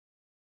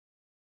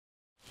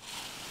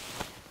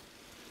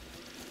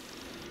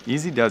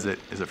Easy Does It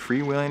is a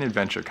freewheeling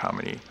adventure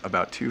comedy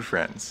about two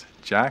friends,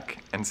 Jack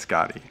and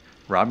Scotty,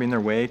 robbing their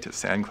way to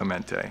San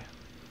Clemente.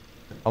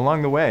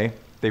 Along the way,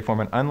 they form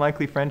an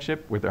unlikely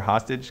friendship with their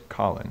hostage,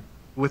 Colin.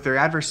 With their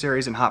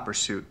adversaries in hot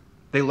pursuit,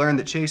 they learn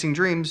that chasing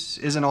dreams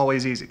isn't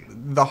always easy.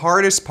 The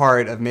hardest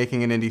part of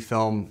making an indie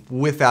film,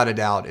 without a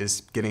doubt,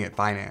 is getting it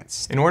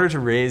financed. In order to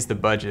raise the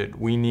budget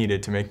we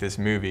needed to make this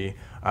movie,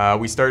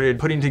 we started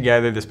putting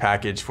together this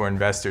package for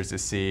investors to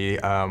see.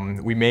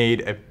 We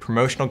made a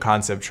promotional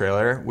concept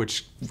trailer,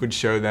 which would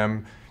show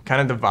them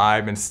kind of the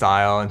vibe and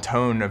style and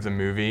tone of the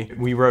movie.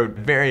 We wrote a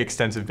very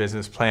extensive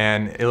business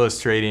plan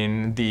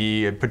illustrating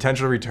the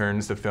potential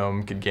returns the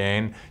film could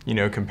gain,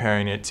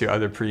 comparing it to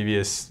other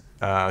previous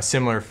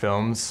similar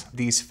films.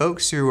 These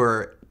folks who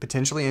are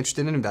potentially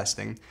interested in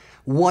investing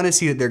want to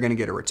see that they're going to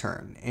get a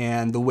return.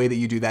 And the way that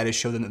you do that is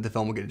show them that the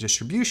film will get a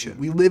distribution.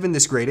 We live in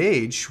this great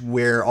age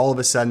where all of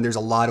a sudden there's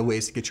a lot of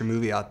ways to get your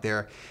movie out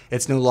there.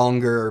 It's no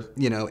longer,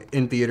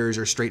 in theaters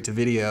or straight to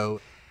video.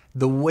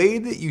 The way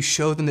that you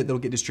show them that they'll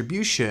get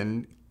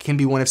distribution can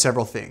be one of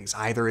several things.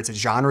 Either it's a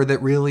genre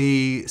that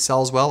really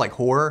sells well, like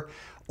horror,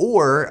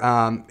 or,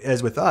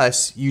 as with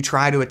us, you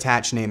try to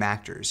attach name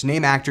actors.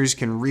 Name actors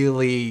can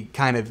really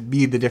kind of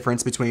be the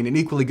difference between an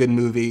equally good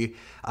movie,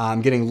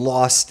 getting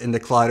lost in the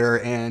clutter,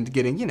 and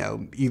getting,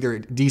 either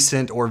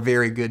decent or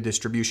very good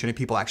distribution of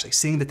people actually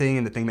seeing the thing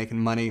and the thing making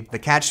money. The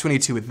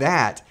catch-22 with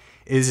that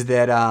is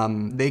that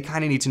they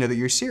kind of need to know that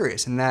you're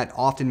serious, and that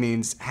often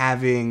means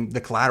having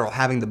the collateral,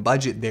 having the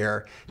budget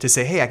there to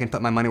say, hey, I can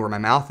put my money where my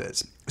mouth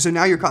is. So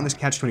now you're caught in this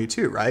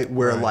catch-22, right?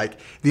 Where like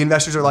the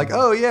investors are like,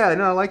 oh yeah,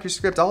 no, I like your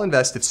script, I'll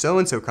invest if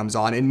so-and-so comes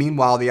on, and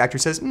meanwhile the actor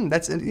says,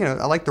 that's,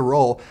 I like the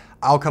role,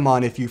 I'll come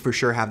on if you for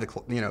sure have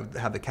the,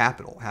 have the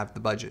capital, have the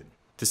budget.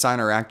 To sign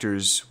our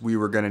actors, we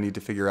were going to need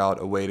to figure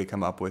out a way to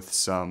come up with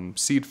some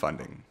seed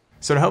funding.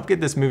 So to help get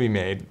this movie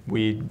made,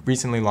 we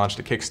recently launched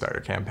a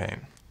Kickstarter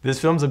campaign. This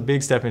film's a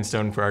big stepping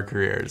stone for our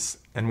careers,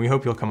 and we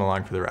hope you'll come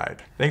along for the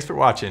ride. Thanks for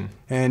watching.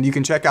 And you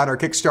can check out our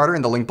Kickstarter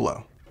in the link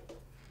below.